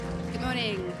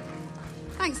Morning.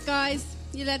 Thanks, guys.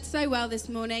 You led so well this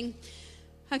morning.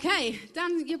 Okay,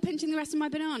 Dan, you're pinching the rest of my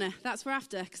banana. That's for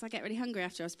after, because I get really hungry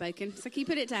after I've spoken. So can you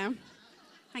put it down?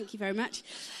 Thank you very much.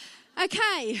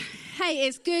 Okay. Hey,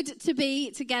 it's good to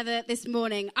be together this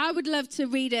morning. I would love to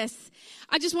read us.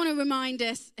 I just want to remind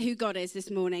us who God is this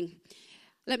morning.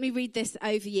 Let me read this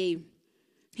over you.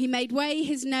 He made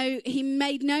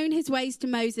known his ways to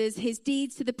Moses, his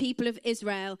deeds to the people of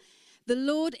Israel. The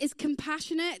Lord is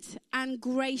compassionate and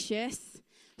gracious,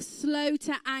 slow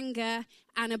to anger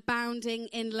and abounding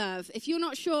in love. If you're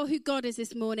not sure who God is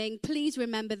this morning, please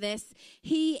remember this.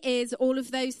 He is all of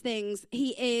those things. He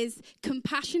is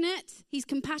compassionate. He's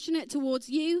compassionate towards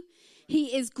you.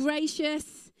 He is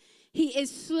gracious. He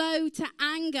is slow to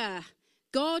anger.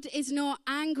 God is not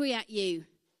angry at you.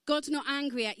 God's not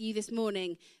angry at you this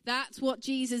morning. That's what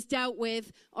Jesus dealt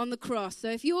with on the cross. So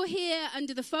if you're here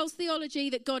under the false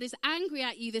theology that God is angry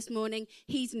at you this morning,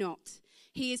 he's not.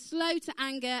 He is slow to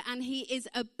anger and he is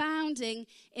abounding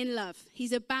in love.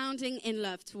 He's abounding in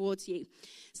love towards you.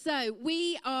 So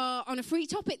we are on a free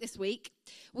topic this week.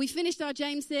 We finished our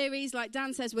James series. Like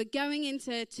Dan says, we're going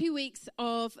into 2 weeks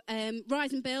of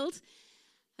Rise and Build.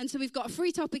 And so we've got a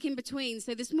free topic in between.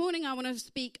 So this morning I want to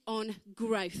speak on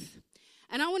growth.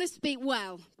 And I want to speak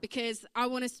well, because I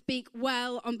want to speak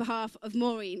well on behalf of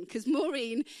Maureen. Because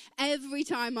Maureen, every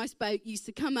time I spoke, used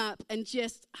to come up and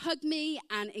just hug me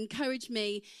and encourage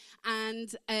me.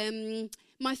 And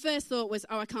my first thought was,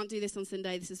 I can't do this on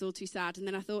Sunday. This is all too sad. And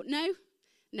then I thought,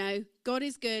 no, God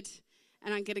is good.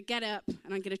 And I'm going to get up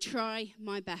and I'm going to try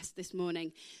my best this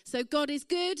morning. So God is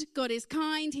good, God is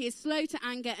kind, he is slow to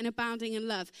anger and abounding in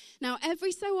love. Now,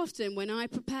 every so often when I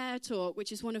prepare a talk,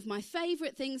 which is one of my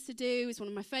favourite things to do,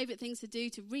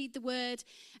 to read the word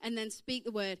and then speak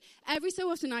the word. Every so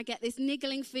often I get this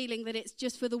niggling feeling that it's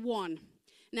just for the one.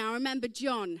 Now, I remember,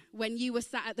 John, when you were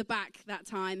sat at the back that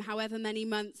time, however many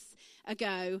months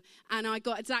ago, and I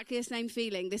got exactly the same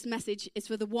feeling. This message is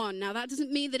for the one. Now, that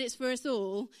doesn't mean that it's for us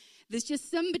all. There's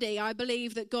just somebody, I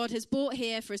believe, that God has brought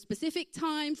here for a specific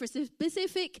time, for a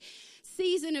specific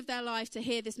season of their life to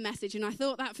hear this message. And I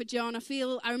thought that for John.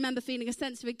 I remember feeling a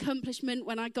sense of accomplishment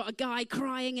when I got a guy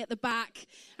crying at the back.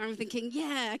 I'm thinking,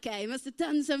 yeah, okay, must have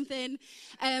done something.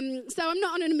 So I'm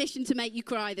not on a mission to make you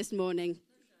cry this morning.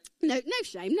 No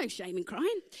shame in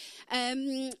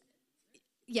crying.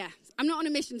 Yeah, I'm not on a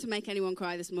mission to make anyone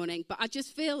cry this morning, but I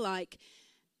just feel like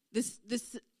this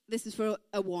is for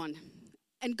a one.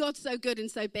 And God's so good and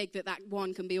so big that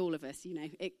one can be all of us,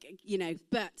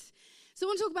 But so I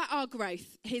want to talk about our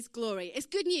growth, his glory. It's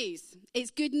good news.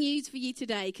 It's good news for you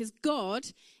today because God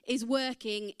is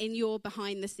working in your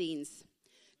behind the scenes.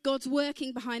 God's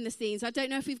working behind the scenes. I don't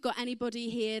know if we've got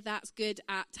anybody here that's good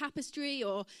at tapestry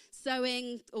or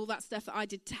sewing, all that stuff that I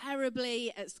did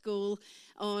terribly at school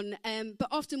on. But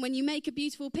often when you make a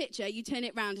beautiful picture, you turn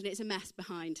it round and it's a mess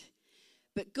behind.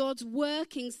 But God's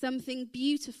working something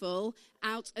beautiful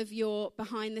out of your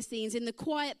behind the scenes. In the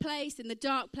quiet place, in the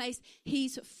dark place,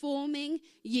 he's forming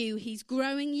you. He's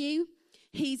growing you.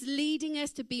 He's leading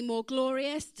us to be more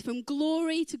glorious, from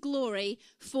glory to glory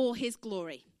for his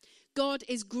glory. God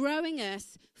is growing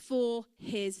us for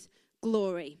his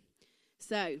glory.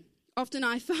 So often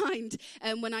I find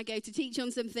when I go to teach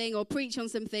on something or preach on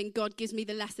something, God gives me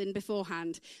the lesson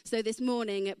beforehand. So this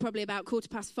morning at probably about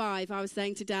 5:15, I was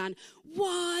saying to Dan,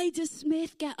 why does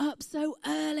Smith get up so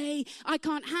early? I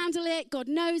can't handle it. God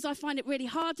knows I find it really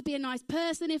hard to be a nice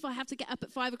person if I have to get up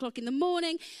at 5 o'clock in the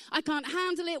morning. I can't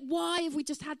handle it. Why have we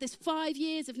just had this 5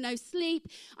 years of no sleep?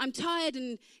 I'm tired.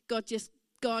 And God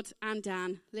and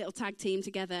Dan, little tag team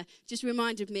together, just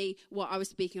reminded me what I was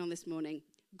speaking on this morning.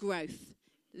 Growth.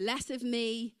 Less of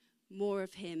me, more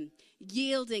of him.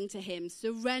 Yielding to him,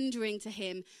 surrendering to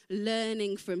him,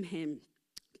 learning from him.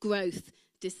 Growth,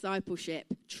 discipleship,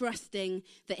 trusting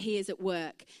that he is at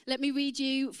work. Let me read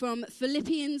you from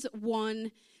Philippians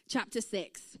 1, chapter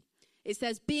 6. It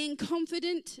says, being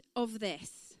confident of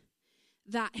this,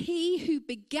 that he who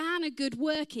began a good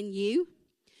work in you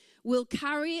will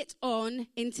carry it on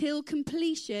until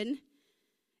completion,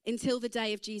 until the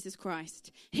day of Jesus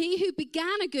Christ. He who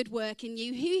began a good work in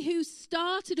you, he who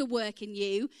started a work in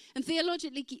you, and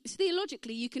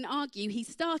theologically you can argue he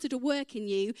started a work in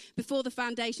you before the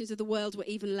foundations of the world were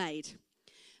even laid.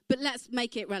 But let's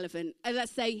make it relevant.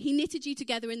 Let's say he knitted you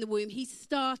together in the womb. He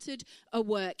started a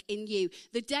work in you.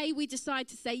 The day we decide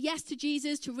to say yes to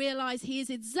Jesus, to realize he is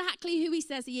exactly who he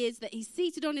says he is, that he's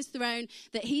seated on his throne,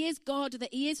 that he is God,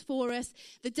 that he is for us,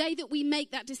 the day that we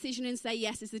make that decision and say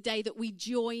yes is the day that we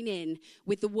join in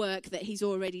with the work that he's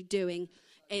already doing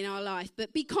in our life.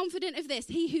 But be confident of this: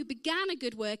 he who began a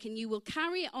good work in you will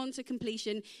carry it on to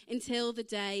completion until the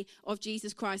day of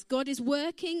Jesus Christ. God is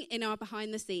working in our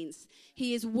behind the scenes.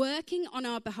 He is working on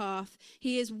our behalf.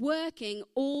 He is working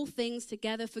all things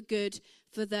together for good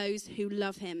for those who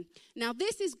love him. Now,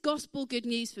 this is gospel good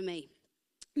news for me.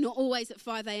 Not always at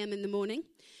 5 a.m. in the morning,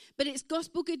 but it's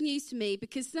gospel good news to me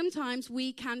because sometimes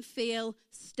we can feel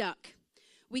stuck.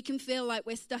 We can feel like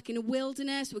we're stuck in a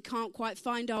wilderness. We can't quite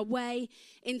find our way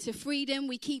into freedom.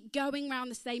 We keep going around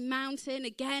the same mountain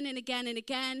again and again and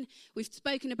again. We've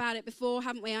spoken about it before,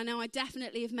 haven't we? I know I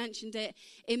definitely have mentioned it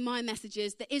in my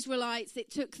messages. The Israelites, it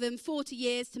took them 40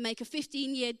 years to make a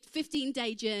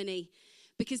 15-day journey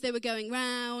because they were going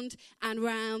round and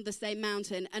round the same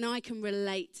mountain. And I can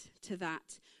relate to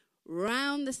that.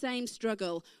 Round the same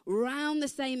struggle, round the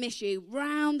same issue,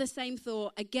 round the same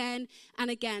thought again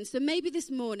and again. So maybe this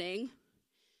morning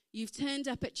you've turned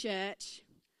up at church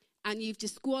and you've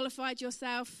disqualified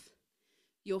yourself.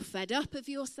 You're fed up of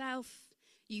yourself.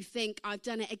 You think, I've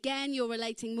done it again. You're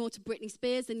relating more to Britney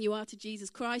Spears than you are to Jesus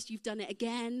Christ. You've done it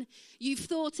again. You've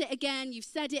thought it again. You've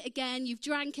said it again. You've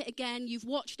drank it again. You've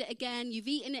watched it again. You've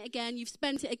eaten it again. You've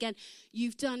spent it again.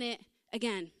 You've done it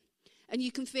again. And you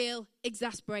can feel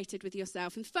exasperated with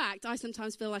yourself. In fact, I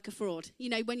sometimes feel like a fraud. You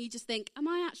know, when you just think, am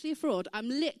I actually a fraud? I'm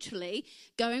literally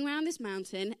going around this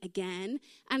mountain again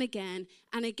and again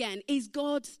and again. Is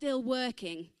God still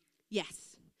working?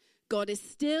 Yes. God is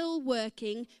still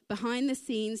working behind the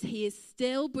scenes. He is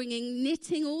still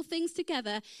knitting all things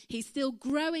together. He's still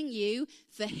growing you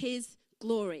for his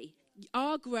glory.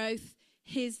 Our growth,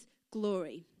 his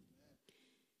glory.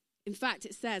 In fact,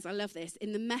 it says, I love this,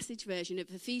 in the Message version of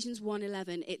Ephesians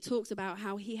 1:11, it talks about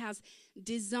how he has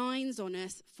designs on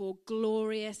us for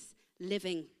glorious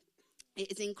living.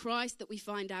 It is in Christ that we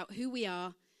find out who we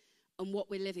are and what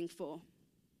we're living for.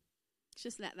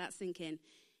 Just let that sink in.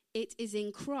 It is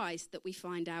in Christ that we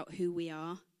find out who we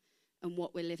are and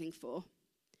what we're living for.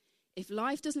 If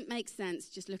life doesn't make sense,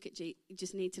 just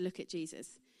need to look at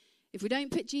Jesus. If we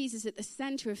don't put Jesus at the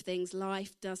center of things,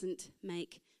 life doesn't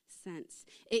make sense.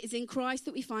 It is in Christ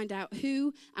that we find out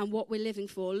who and what we're living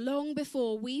for. Long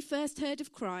before we first heard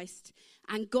of Christ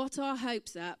and got our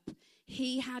hopes up,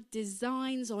 he had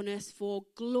designs on us for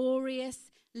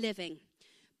glorious living.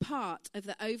 Part of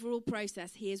the overall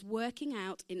process he is working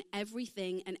out in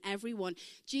everything and everyone.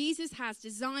 Jesus has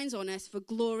designs on us for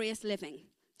glorious living.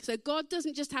 So God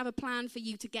doesn't just have a plan for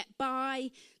you to get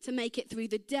by, to make it through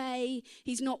the day.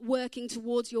 He's not working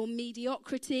towards your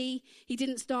mediocrity. He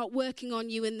didn't start working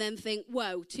on you and then think,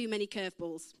 whoa, too many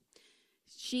curveballs.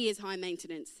 She is high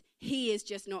maintenance. He is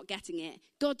just not getting it.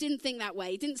 God didn't think that way.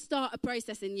 He didn't start a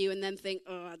process in you and then think,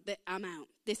 oh, I'm out.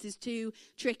 This is too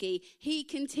tricky. He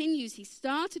continues. He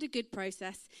started a good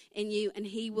process in you and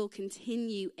he will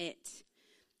continue it.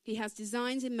 He has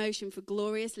designs in motion for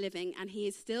glorious living, and he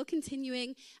is still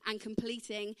continuing and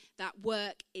completing that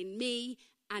work in me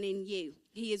and in you.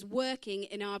 He is working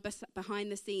in our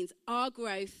behind the scenes, our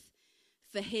growth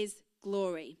for his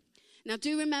glory. Now,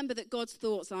 do remember that God's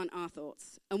thoughts aren't our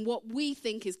thoughts, and what we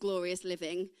think is glorious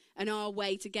living and our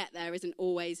way to get there isn't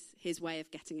always his way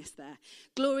of getting us there.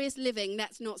 Glorious living,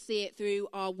 let's not see it through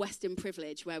our Western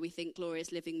privilege where we think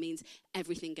glorious living means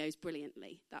everything goes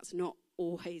brilliantly. That's not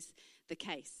always the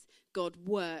case. God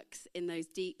works in those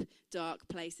deep, dark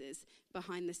places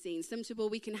behind the scenes. Sometimes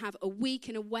we can have a weak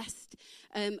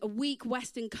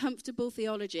Western comfortable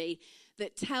theology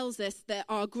that tells us that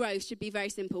our growth should be very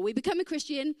simple. We become a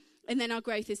Christian and then our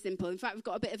growth is simple. In fact, we've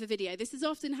got a bit of a video. This is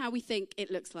often how we think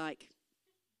it looks like.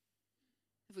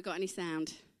 Have we got any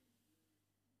sound?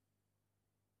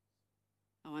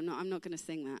 Oh, I'm not going to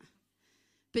sing that.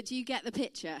 But do you get the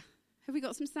picture? Have we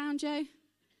got some sound, Joe?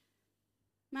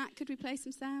 Matt, could we play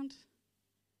some sound?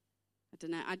 I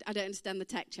don't know. I don't understand the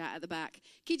tech chat at the back.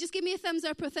 Can you just give me a thumbs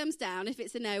up or a thumbs down? If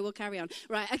it's a no, we'll carry on.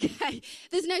 Right, okay.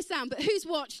 There's no sound, but who's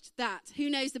watched that? Who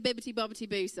knows the Bibbity Bobbity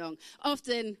Boo song?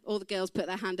 Often all the girls put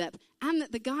their hand up. And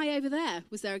the guy over there.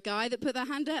 Was there a guy that put their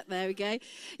hand up? There we go.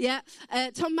 Yeah.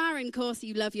 Tom Marin, of course,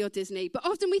 you love your Disney. But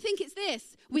often we think it's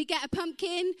this. We get a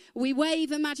pumpkin, we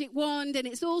wave a magic wand, and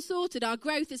it's all sorted. Our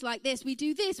growth is like this. We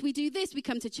do this, we do this. We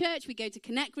come to church, we go to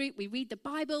Connect Group, we read the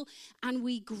Bible, and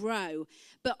we grow.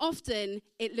 But often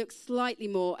it looks slightly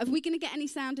more. Are we going to get any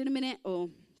sound in a minute? Or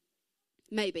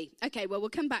maybe. Okay, well, we'll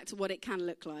come back to what it can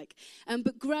look like.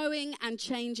 But growing and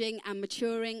changing and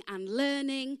maturing and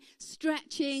learning,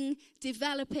 stretching,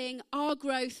 developing, our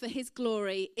growth for his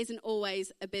glory isn't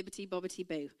always a bibbity bobbity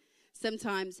boo.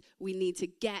 Sometimes we need to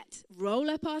roll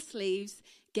up our sleeves,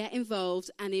 get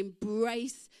involved, and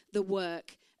embrace the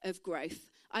work of growth.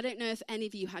 I don't know if any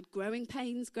of you had growing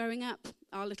pains growing up,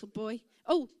 our little boy.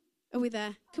 Oh, are we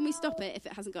there? Can we stop it if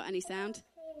it hasn't got any sound?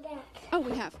 Oh,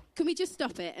 we have. Can we just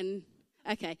stop it? And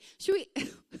okay. Should we?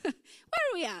 Where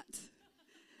are we at?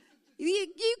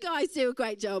 You guys do a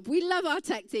great job. We love our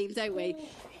tech team, don't we?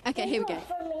 Okay, here we go.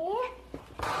 For me.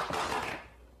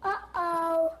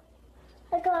 Uh-oh.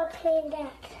 I got a clean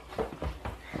deck.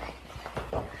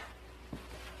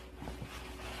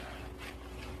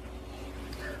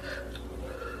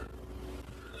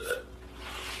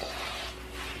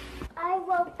 I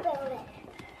will build it.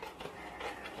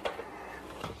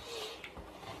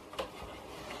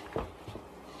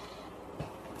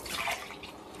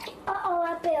 Uh-oh,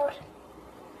 I built.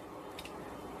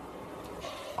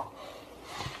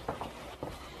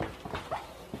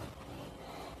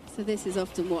 So this is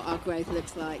often what our growth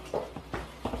looks like.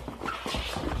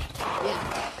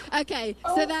 Yeah. Okay,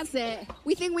 so that's it.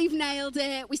 We think we've nailed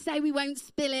it. We say we won't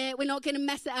spill it. We're not going to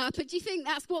mess it up. But do you think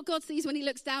that's what God sees when he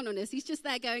looks down on us? He's just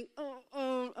there going,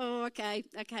 okay.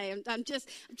 I'm just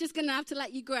going to have to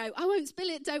let you grow. I won't spill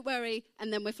it, don't worry.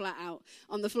 And then we're flat out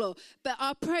on the floor. But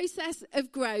our process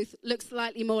of growth looks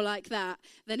slightly more like that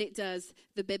than it does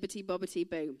the bibbity-bobbity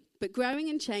boo. But growing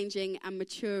and changing and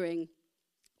maturing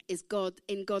is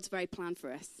in God's very plan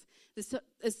for us.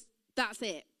 That's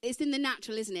it. It's in the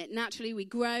natural, isn't it? Naturally, we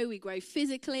grow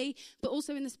physically, but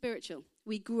also in the spiritual.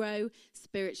 We grow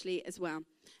spiritually as well.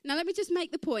 Now, let me just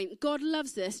make the point. God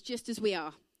loves us just as we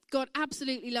are. God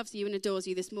absolutely loves you and adores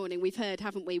you this morning. We've heard,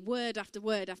 haven't we? Word after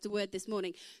word after word this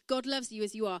morning. God loves you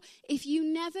as you are. If you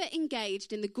never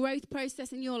engaged in the growth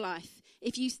process in your life,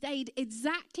 if you stayed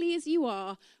exactly as you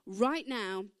are right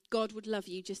now, God would love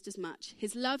you just as much.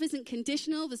 His love isn't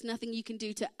conditional. There's nothing you can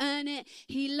do to earn it.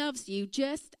 He loves you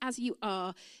just as you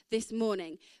are this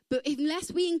morning. But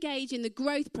unless we engage in the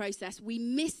growth process, we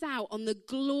miss out on the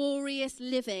glorious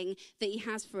living that he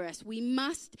has for us. We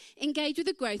must engage with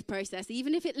the growth process,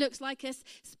 even if it looks like us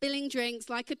spilling drinks,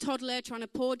 like a toddler trying to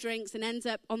pour drinks and ends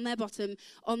up on their bottom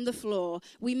on the floor.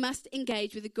 We must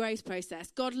engage with the growth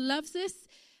process. God loves us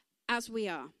as we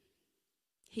are.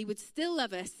 He would still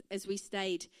love us as we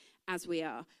stayed as we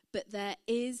are. But there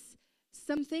is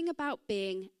something about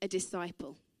being a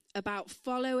disciple, about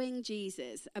following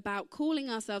Jesus, about calling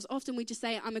ourselves. Often we just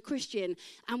say, I'm a Christian,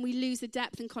 and we lose the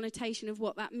depth and connotation of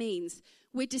what that means.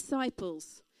 We're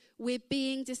disciples. We're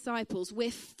being disciples.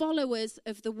 We're followers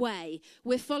of the way.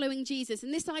 We're following Jesus.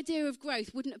 And this idea of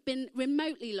growth wouldn't have been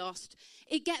remotely lost.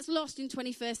 It gets lost in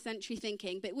 21st century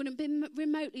thinking, but it wouldn't have been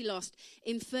remotely lost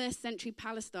in first century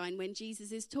Palestine when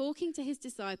Jesus is talking to his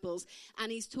disciples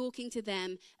and he's talking to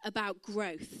them about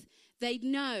growth. They'd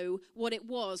know what it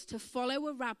was to follow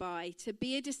a rabbi, to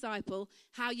be a disciple,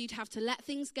 how you'd have to let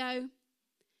things go,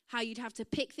 how you'd have to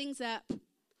pick things up,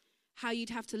 how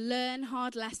you'd have to learn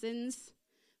hard lessons,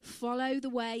 follow the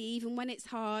way even when it's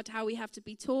hard, how we have to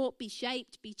be taught, be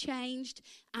shaped, be changed,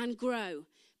 and grow.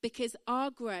 Because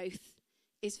our growth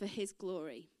is for his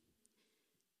glory.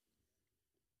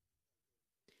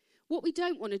 What we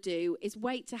don't want to do is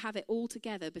wait to have it all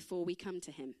together before we come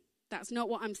to him. That's not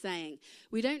what I'm saying.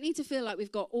 We don't need to feel like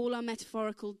we've got all our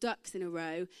metaphorical ducks in a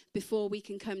row before we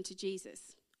can come to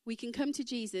Jesus. We can come to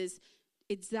Jesus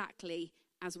exactly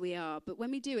as we are. But when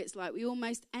we do, it's like we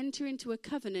almost enter into a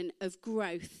covenant of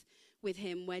growth with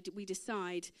him where we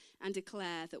decide and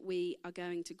declare that we are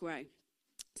going to grow.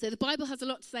 So the Bible has a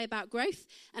lot to say about growth,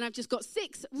 and I've just got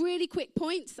 6 really quick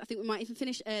points. I think we might even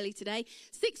finish early today.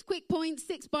 6 quick points,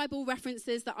 6 Bible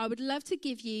references that I would love to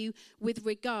give you with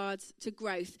regards to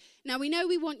growth. Now, we know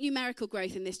we want numerical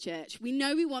growth in this church. We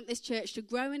know we want this church to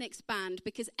grow and expand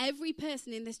because every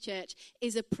person in this church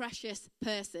is a precious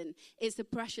person. It's a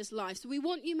precious life. So we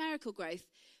want numerical growth,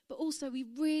 but also we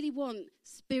really want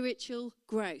spiritual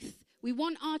growth. We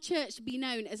want our church to be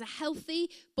known as a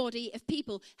healthy body of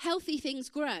people. Healthy things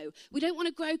grow. We don't want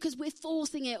to grow because we're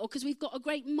forcing it or because we've got a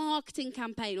great marketing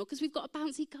campaign or because we've got a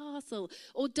bouncy castle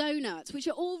or donuts, which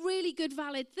are all really good,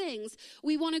 valid things.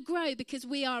 We want to grow because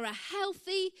we are a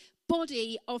healthy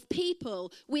body of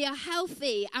people. We are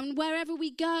healthy, and wherever we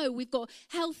go, we've got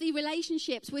healthy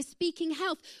relationships. We're speaking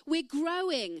health. We're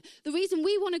growing. The reason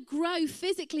we want to grow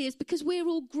physically is because we're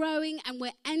all growing and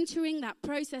we're entering that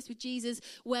process with Jesus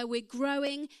where we're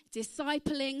growing,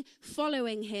 discipling,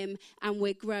 following him, and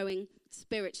we're growing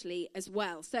spiritually as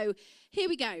well. So here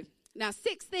we go. Now,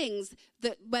 6 things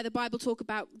where the Bible talks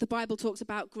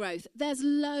about growth. There's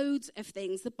loads of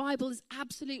things. The Bible is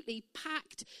absolutely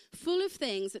packed full of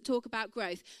things that talk about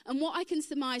growth. And what I can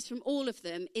surmise from all of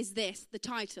them is this, the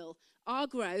title: Our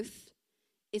growth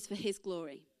is for his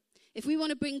glory. If we want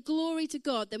to bring glory to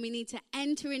God, then we need to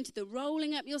enter into the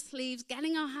rolling up your sleeves,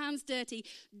 getting our hands dirty,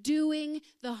 doing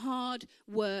the hard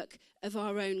work of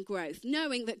our own growth,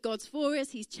 knowing that God's for us,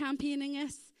 he's championing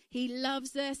us, he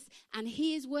loves us, and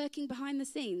he is working behind the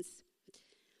scenes.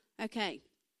 Okay,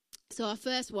 so our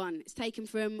first one is taken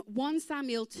from 1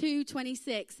 Samuel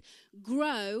 2:26,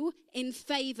 grow in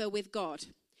favor with God.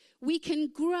 We can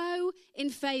grow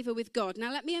in favor with God.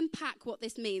 Now, let me unpack what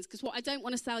this means, because what I don't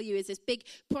want to sell you is this big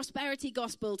prosperity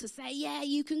gospel to say, yeah,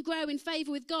 you can grow in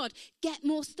favor with God. Get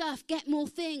more stuff, get more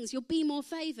things, you'll be more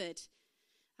favored.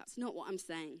 That's not what I'm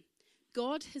saying.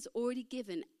 God has already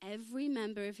given every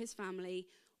member of his family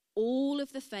all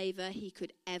of the favor he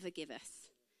could ever give us.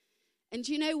 And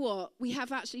do you know what? We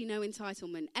have actually no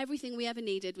entitlement. Everything we ever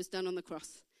needed was done on the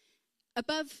cross.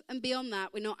 Above and beyond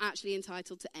that, we're not actually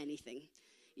entitled to anything.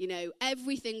 You know,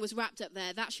 everything was wrapped up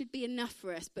there. That should be enough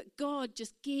for us. But God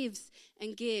just gives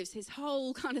and gives. His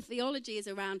whole kind of theology is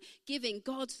around giving.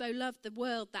 God so loved the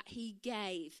world that he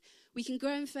gave. We can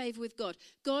grow in favor with God.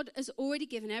 God has already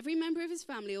given every member of his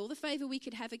family all the favor we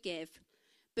could ever give.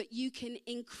 But you can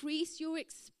increase your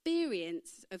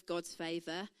experience of God's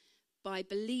favor by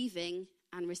believing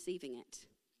and receiving it.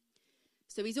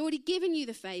 So he's already given you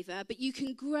the favor, but you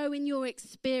can grow in your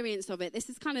experience of it. This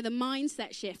is kind of the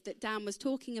mindset shift that Dan was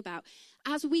talking about.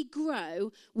 As we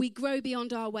grow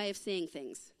beyond our way of seeing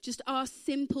things, just our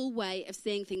simple way of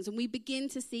seeing things, and we begin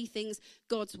to see things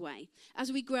God's way.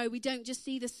 As we grow, we don't just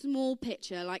see the small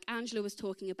picture like Angela was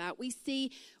talking about.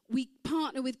 We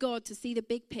partner with God to see the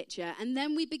big picture, and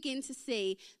then we begin to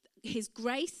see his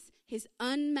grace, his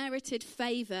unmerited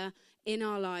favor in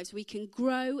our lives. We can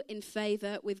grow in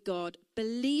favor with God,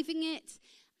 believing it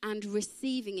and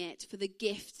receiving it for the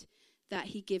gift that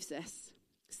he gives us.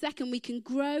 Second, we can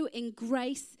grow in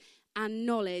grace and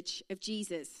knowledge of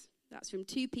Jesus. That's from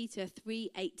 2 Peter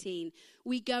 3:18.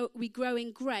 We grow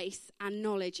in grace and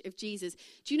knowledge of Jesus.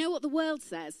 Do you know what the world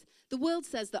says? The world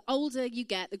says the older you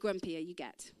get, the grumpier you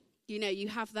get. You know, you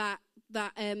have that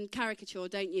caricature,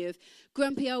 don't you, of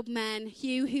grumpy old men.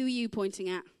 Hugh, who are you pointing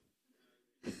at?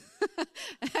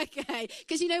 Okay,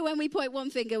 because you know when we point one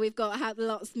finger, we've got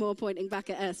lots more pointing back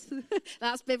at us.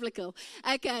 That's biblical.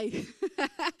 Okay.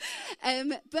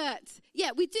 But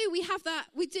yeah, we do. We have that.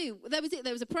 We do.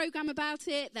 There was a program about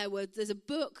it. There's a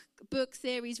book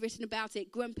series written about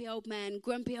it. Grumpy old men,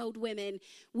 grumpy old women,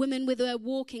 women with a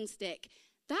walking stick.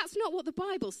 That's not what the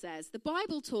Bible says. The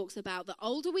Bible talks about the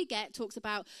older we get, talks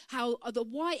about how the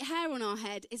white hair on our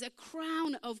head is a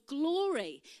crown of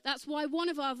glory. That's why one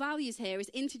of our values here is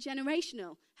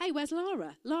intergenerational. Hey, where's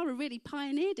Lara? Lara really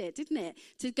pioneered it, didn't it?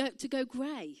 To go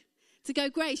grey. To go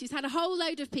grey. She's had a whole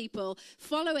load of people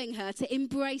following her to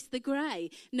embrace the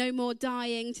grey. No more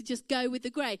dyeing, to just go with the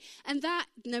grey. And that,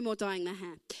 no more dyeing their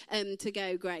hair, to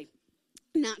go grey.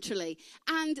 Naturally.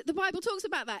 And the Bible talks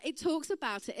about that. It talks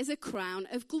about it as a crown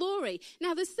of glory.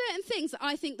 Now, there's certain things that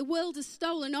I think the world has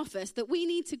stolen off us that we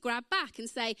need to grab back and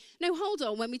say, no, hold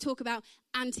on, when we talk about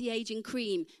anti-aging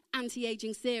cream,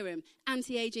 anti-aging serum,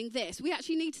 anti-aging this, we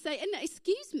actually need to say, no,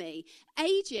 excuse me,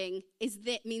 aging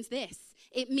means this.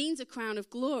 It means a crown of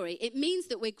glory. It means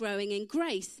that we're growing in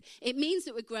grace. It means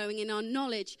that we're growing in our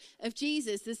knowledge of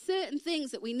Jesus. There's certain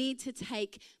things that we need to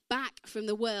take back from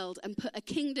the world and put a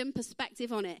kingdom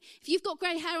perspective on it. If you've got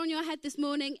grey hair on your head this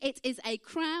morning, it is a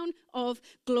crown of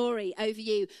glory over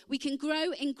you. We can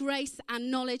grow in grace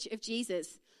and knowledge of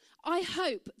Jesus. I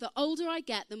hope the older I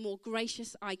get, the more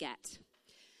gracious I get.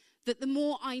 That the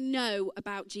more I know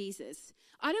about Jesus.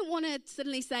 I don't want to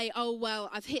suddenly say, oh, well,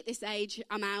 I've hit this age,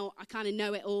 I'm out, I kind of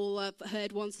know it all, I've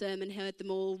heard one sermon, heard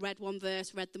them all, read one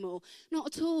verse, read them all.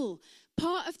 Not at all.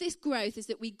 Part of this growth is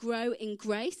that we grow in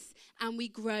grace and we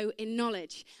grow in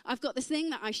knowledge. I've got this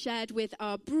thing that I shared with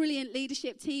our brilliant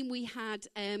leadership team. We had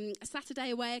a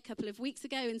Saturday away a couple of weeks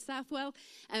ago in Southwell,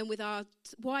 and with our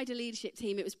wider leadership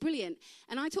team, it was brilliant.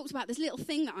 And I talked about this little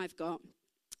thing that I've got,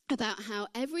 about how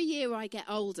every year I get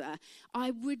older,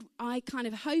 I kind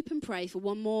of hope and pray for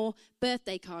one more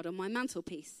birthday card on my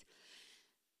mantelpiece.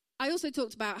 I also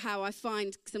talked about how I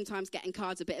find sometimes getting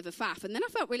cards a bit of a faff, and then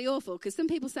I felt really awful because some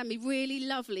people send me really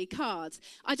lovely cards.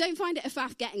 I don't find it a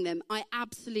faff getting them. I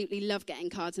absolutely love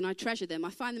getting cards and I treasure them. I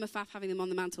find them a faff having them on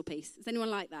the mantelpiece. Is anyone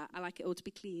like that? I like it all to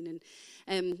be clean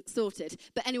and sorted.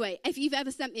 But anyway, if you've ever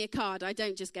sent me a card, I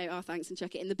don't just go, oh, thanks, and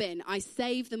chuck it in the bin. I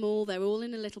save them all. They're all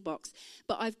in a little box.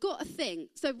 But I've got a thing.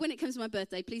 So when it comes to my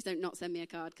birthday, please not send me a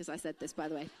card because I said this, by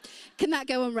the way. Can that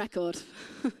go on record?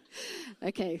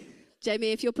 Okay.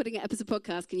 Jamie, if you're putting it up as a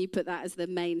podcast, can you put that as the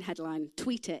main headline?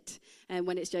 Tweet it. And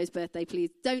when it's Joe's birthday, please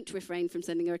don't refrain from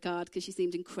sending her a card because she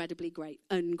seemed incredibly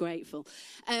ungrateful.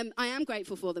 I am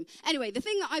grateful for them. Anyway, the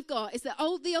thing that I've got is that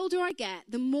the older I get,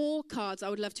 the more cards I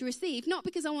would love to receive. Not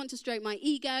because I want to stroke my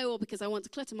ego or because I want to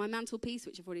clutter my mantelpiece,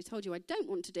 which I've already told you I don't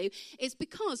want to do. It's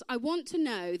because I want to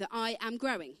know that I am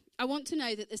growing. I want to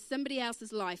know that there's somebody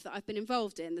else's life that I've been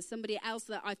involved in. There's somebody else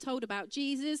that I've told about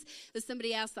Jesus. There's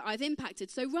somebody else that I've impacted.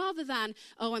 So rather than,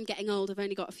 oh, I'm getting old, I've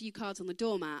only got a few cards on the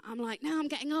doormat, I'm like, no, I'm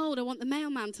getting old. I want the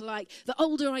mailman to the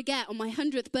older I get on my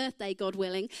 100th birthday, God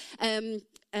willing,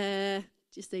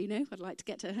 just so you know, I'd like to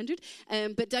get to 100.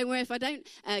 But don't worry if I don't,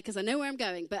 because I know where I'm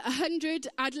going. But 100,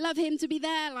 I'd love him to be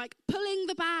there, pulling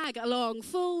the bag along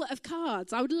full of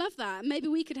cards. I would love that. Maybe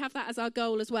we could have that as our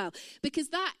goal as well. Because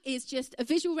that is just a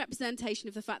visual representation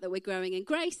of the fact that we're growing in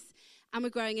grace and we're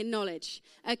growing in knowledge.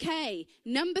 Okay,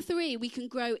 number 3, we can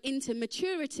grow into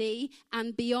maturity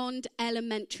and beyond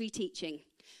elementary teaching.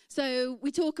 So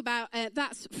we talk about,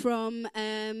 that's from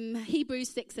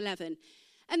Hebrews 6:11.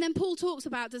 And then Paul talks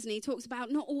about, doesn't he? He talks about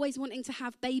not always wanting to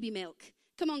have baby milk.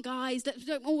 Come on, guys,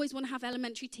 don't always want to have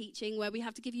elementary teaching where we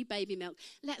have to give you baby milk.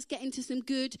 Let's get into some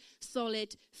good,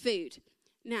 solid food.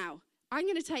 Now, I'm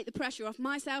going to take the pressure off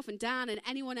myself and Dan and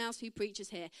anyone else who preaches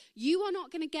here. You are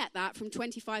not going to get that from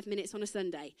 25 minutes on a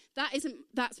Sunday.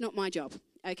 That's not my job.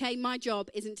 Okay, my job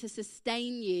isn't to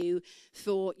sustain you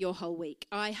for your whole week.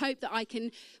 I hope that I can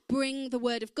bring the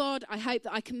word of God. I hope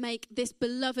that I can make this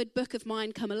beloved book of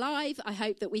mine come alive. I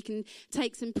hope that we can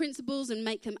take some principles and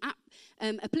make them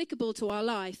applicable to our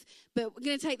life. But we're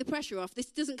going to take the pressure off.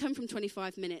 This doesn't come from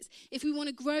 25 minutes. If we want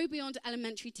to grow beyond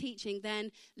elementary teaching,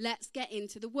 then let's get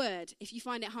into the word. If you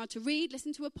find it hard to read,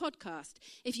 listen to a podcast.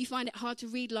 If you find it hard to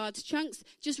read large chunks,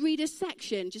 just read a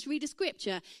section. Just read a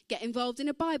scripture. Get involved in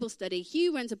a Bible study.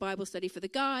 Hugh runs a Bible study for the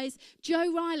guys.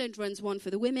 Joe Ryland runs one for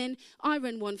the women. I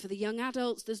run one for the young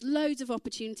adults. There's loads of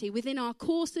opportunity. Within our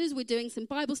courses, we're doing some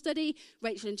Bible study.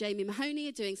 Rachel and Jamie Mahoney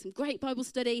are doing some great Bible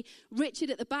study. Richard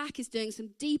at the back is doing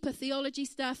some deeper theology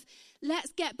stuff.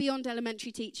 Let's get beyond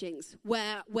elementary teachings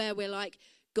where we're like,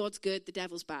 God's good, the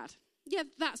devil's bad. Yeah,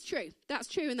 that's true. That's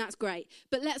true and that's great.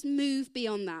 But let's move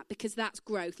beyond that because that's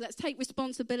growth. Let's take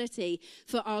responsibility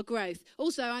for our growth.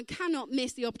 Also, I cannot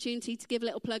miss the opportunity to give a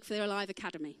little plug for the Alive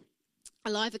Academy.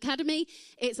 Alive Academy,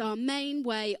 it's our main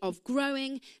way of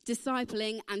growing,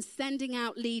 discipling, and sending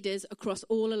out leaders across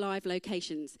all Alive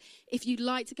locations. If you'd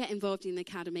like to get involved in the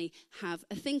Academy, have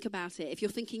a think about it. If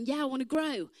you're thinking, yeah, I want to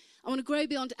grow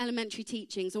beyond elementary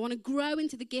teachings, I want to grow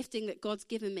into the gifting that God's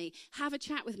given me, have a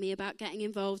chat with me about getting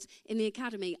involved in the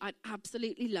Academy. I'd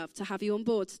absolutely love to have you on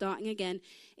board starting again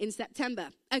in September.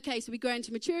 Okay, so we grow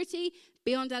into maturity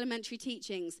beyond elementary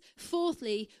teachings.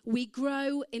 Fourthly, we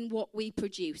grow in what we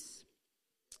produce.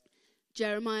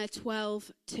 Jeremiah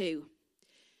 12:2.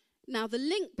 Now, the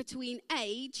link between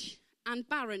age and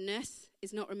barrenness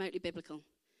is not remotely biblical.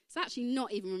 It's actually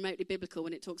not even remotely biblical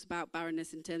when it talks about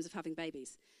barrenness in terms of having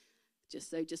babies.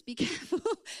 Just be careful,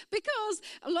 because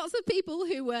lots of people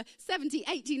who were 70,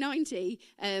 80, 90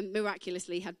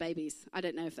 miraculously had babies. I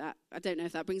don't know if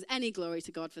that brings any glory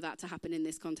to God for that to happen in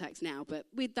this context now, but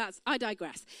I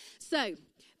digress.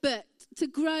 But to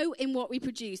grow in what we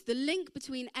produce, the link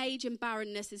between age and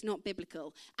barrenness is not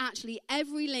biblical. Actually,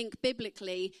 every link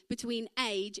biblically between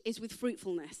age is with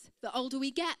fruitfulness. The older we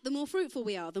get, the more fruitful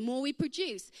we are, the more we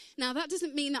produce. Now, that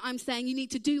doesn't mean that I'm saying you need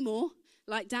to do more,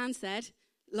 like Dan said.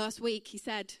 Last week, he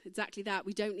said exactly that.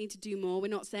 We don't need to do more. We're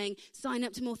not saying sign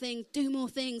up to more things, do more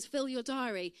things, fill your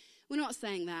diary. We're not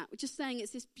saying that. We're just saying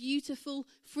it's this beautiful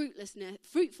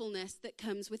fruitfulness that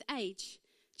comes with age.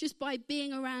 Just by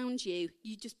being around you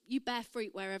bear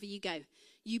fruit wherever you go.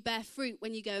 You bear fruit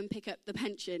when you go and pick up the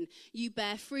pension. You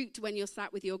bear fruit when you're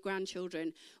sat with your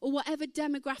grandchildren. Or whatever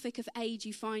demographic of age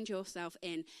you find yourself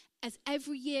in. As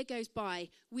every year goes by,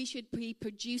 we should be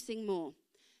producing more.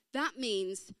 That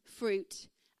means fruit.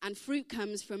 And fruit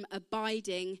comes from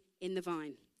abiding in the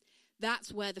vine.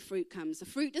 That's where the fruit comes. The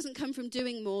fruit doesn't come from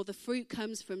doing more. The fruit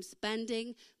comes from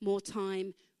spending more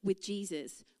time with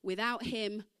Jesus. Without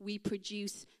him, we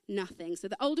produce nothing. So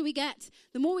the older we get,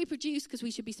 the more we produce, because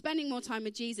we should be spending more time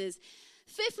with Jesus.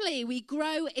 Fifthly, we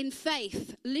grow in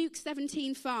faith. Luke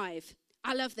 17:5.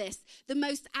 I love this. The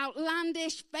most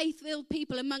outlandish, faith-filled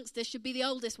people amongst us should be the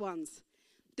oldest ones.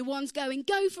 The ones going,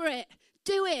 go for it.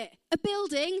 Do it. A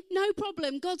building, no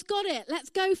problem. God's got it.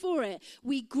 Let's go for it.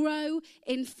 We grow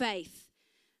in faith.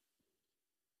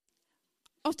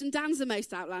 Often Dan's the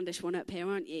most outlandish one up here,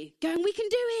 aren't you? Going, we can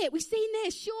do it. We've seen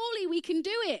this. Surely we can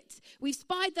do it. We've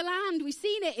spied the land. We've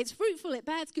seen it. It's fruitful. It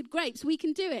bears good grapes. We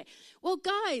can do it. Well,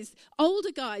 guys, older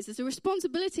guys, there's a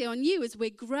responsibility on you as we're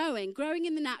growing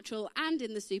in the natural and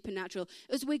in the supernatural.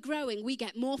 As we're growing, we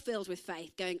get more filled with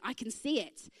faith, going, I can see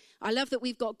it. I love that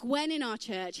we've got Gwen in our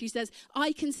church who says,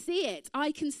 I can see it.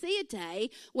 I can see a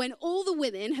day when all the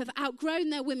women have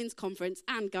outgrown their women's conference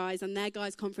and their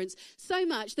guys' conference so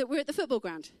much that we're at the football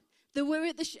ground. That we're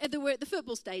at the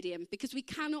football stadium because we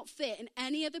cannot fit in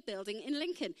any other building in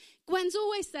Lincoln. Gwen's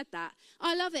always said that.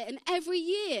 I love it. And every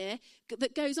year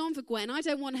that goes on for Gwen, I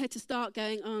don't want her to start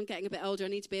going, I'm getting a bit older, I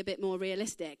need to be a bit more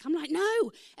realistic. I'm like,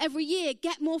 no, every year,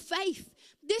 get more faith.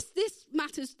 This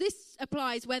matters. This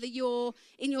applies whether you're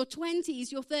in your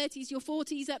 20s, your 30s, your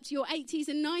 40s, up to your 80s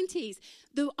and 90s.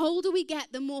 The older we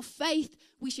get, the more faith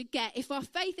we should get. If our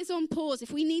faith is on pause,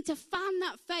 if we need to fan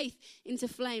that faith into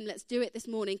flame, let's do it this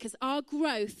morning because our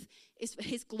growth is for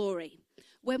his glory.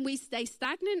 When we stay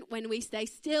stagnant, when we stay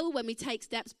still, when we take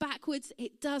steps backwards,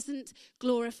 it doesn't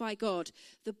glorify God.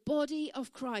 The body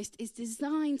of Christ is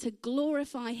designed to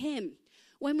glorify him.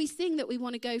 When we sing that we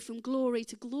want to go from glory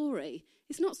to glory,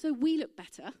 it's not so we look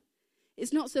better.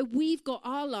 It's not so we've got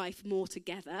our life more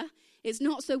together. It's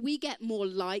not so we get more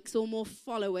likes or more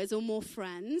followers or more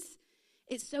friends.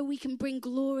 It's so we can bring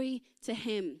glory to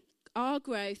him. Our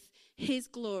growth, his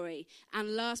glory.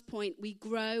 And last point, we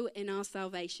grow in our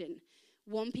salvation.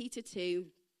 1 Peter 2,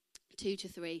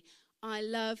 2-3. I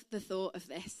love the thought of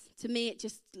this. To me, it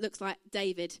just looks like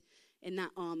David in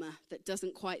that armor that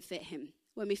doesn't quite fit him.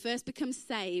 When we first become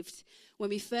saved, when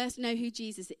we first know who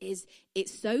Jesus is,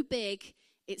 it's so big,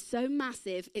 it's so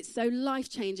massive, it's so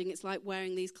life-changing, it's like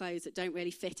wearing these clothes that don't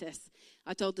really fit us.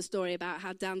 I told the story about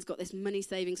how Dan's got this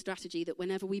money-saving strategy that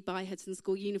whenever we buy Hudson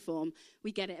School uniform,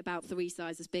 we get it about 3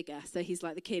 sizes bigger. So he's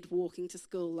like the kid walking to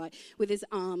school, like with his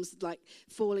arms like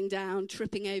falling down,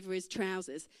 tripping over his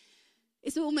trousers.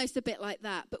 It's almost a bit like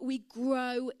that, but we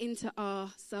grow into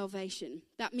our salvation.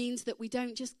 That means that we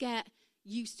don't just get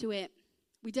used to it.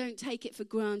 We don't take it for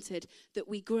granted, that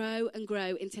we grow and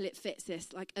grow until it fits us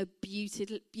like a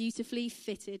beautifully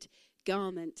fitted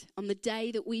garment on the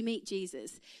day that we meet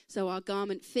Jesus. So our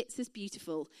garment fits us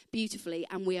beautifully,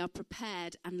 and we are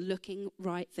prepared and looking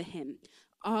right for him.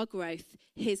 Our growth,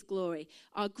 his glory.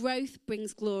 Our growth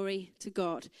brings glory to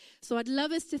God. So I'd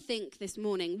love us to think this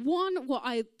morning.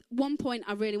 One point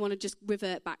I really want to just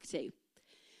revert back to.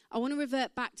 I want to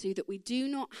revert back to that we do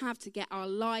not have to get our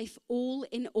life all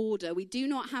in order. We do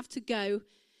not have to go,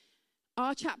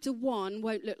 our chapter 1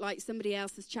 won't look like somebody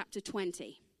else's chapter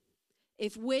 20.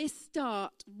 If we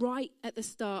start right at the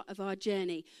start of our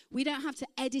journey, we don't have to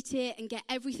edit it and get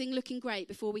everything looking great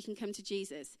before we can come to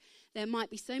Jesus. There might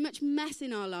be so much mess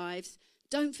in our lives.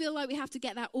 Don't feel like we have to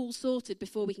get that all sorted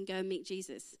before we can go and meet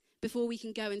Jesus. Before we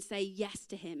can go and say yes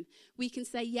to him. We can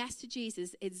say yes to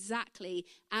Jesus exactly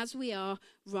as we are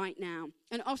right now.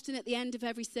 And often at the end of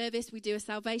every service, we do a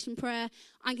salvation prayer.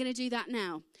 I'm going to do that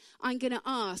now. I'm going to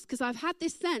ask, because I've had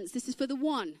this sense, this is for the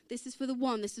one, this is for the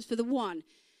one, this is for the one.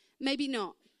 Maybe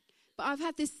not. But I've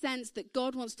had this sense that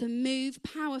God wants to move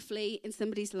powerfully in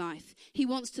somebody's life. He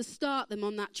wants to start them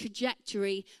on that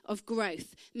trajectory of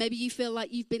growth. Maybe you feel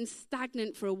like you've been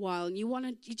stagnant for a while and you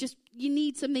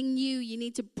need something new. You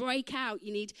need to break out.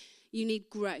 You need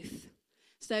growth.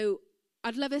 So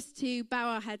I'd love us to bow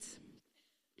our heads.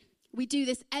 We do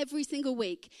this every single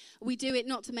week. We do it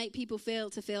not to make people feel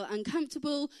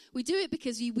uncomfortable. We do it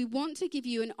because we want to give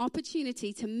you an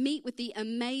opportunity to meet with the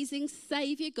amazing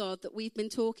Saviour God that we've been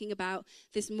talking about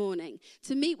this morning.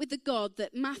 To meet with the God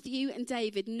that Matthew and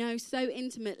David know so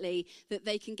intimately that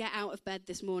they can get out of bed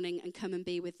this morning and come and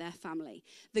be with their family.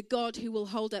 The God who will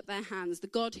hold up their hands, the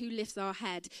God who lifts our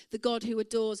head, the God who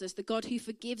adores us, the God who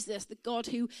forgives us, the God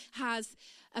who has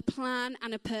a plan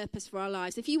and a purpose for our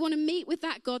lives. If you want to meet with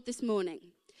that God this morning,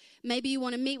 maybe you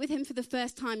want to meet with him for the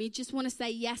first time, you just want to say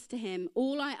yes to him,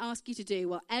 all I ask you to do,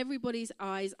 while everybody's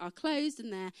eyes are closed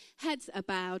and their heads are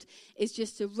bowed, is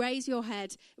just to raise your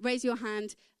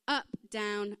hand, up,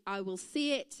 down, I will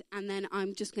see it, and then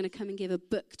I'm just going to come and give a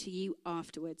book to you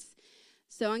afterwards.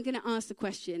 So I'm going to ask the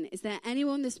question, is there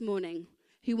anyone this morning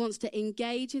who wants to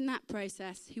engage in that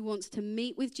process, who wants to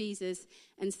meet with Jesus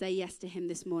and say yes to him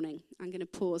this morning? I'm going to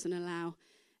pause and allow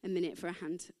a minute for a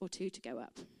hand or two to go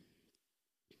up.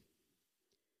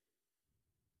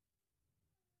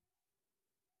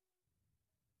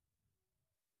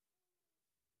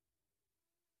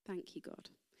 Thank you, God.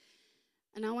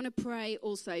 And I want to pray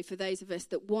also for those of us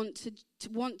that want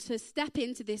to step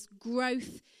into this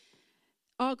growth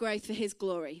our growth for his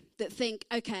glory, that think,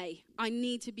 okay, I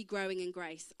need to be growing in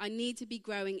grace. I need to be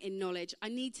growing in knowledge. I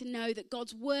need to know that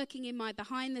God's working in my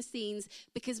behind the scenes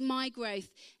because my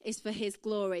growth is for his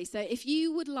glory. So if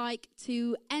you would like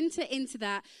to enter into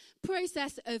that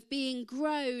process of being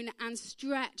grown and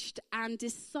stretched and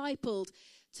discipled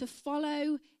to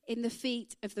follow in the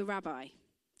feet of the rabbi,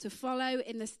 to follow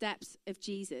in the steps of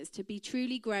Jesus, to be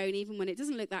truly grown even when it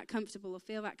doesn't look that comfortable or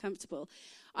feel that comfortable,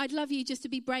 I'd love you just to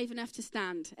be brave enough to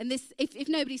stand. And this, if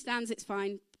nobody stands, it's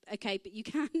fine, okay, but you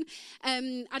can.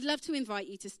 I'd love to invite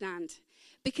you to stand,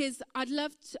 because I'd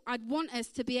want us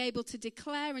to be able to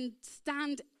declare and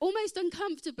stand almost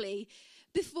uncomfortably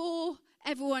before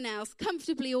everyone else,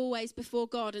 comfortably always before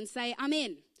God, and say, I'm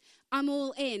in. I'm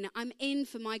all in. I'm in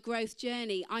for my growth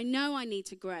journey. I know I need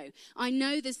to grow. I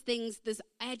know there's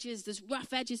edges, there's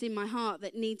rough edges in my heart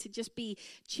that need to just be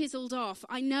chiseled off.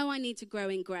 I know I need to grow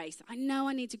in grace. I know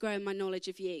I need to grow in my knowledge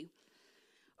of you.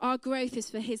 Our growth is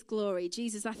for his glory.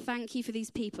 Jesus, I thank you for these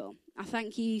people. I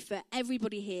thank you for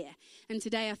everybody here. And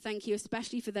today I thank you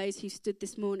especially for those who stood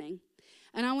this morning.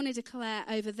 And I want to declare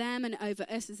over them and over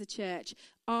us as a church,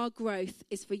 our growth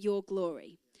is for your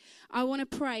glory. I want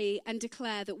to pray and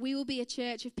declare that we will be a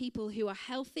church of people who are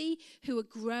healthy, who are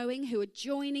growing, who are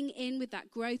joining in with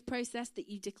that growth process that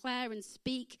you declare and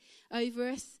speak over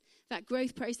us, that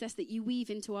growth process that you weave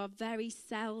into our very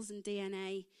cells and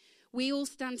DNA. We all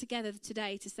stand together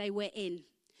today to say we're in.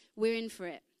 We're in for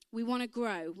it. We want to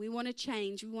grow. We want to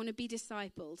change. We want to be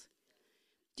discipled.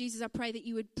 Jesus, I pray that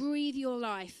you would breathe your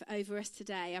life over us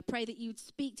today. I pray that you would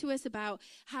speak to us about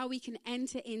how we can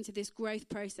enter into this growth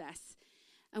process.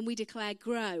 And we declare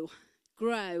grow,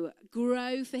 grow,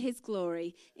 grow for his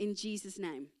glory in Jesus'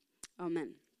 name.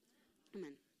 Amen.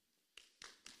 Amen.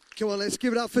 Come on, let's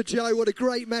give it up for Joe. What a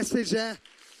great message there.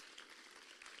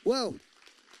 Well,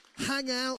 hang out.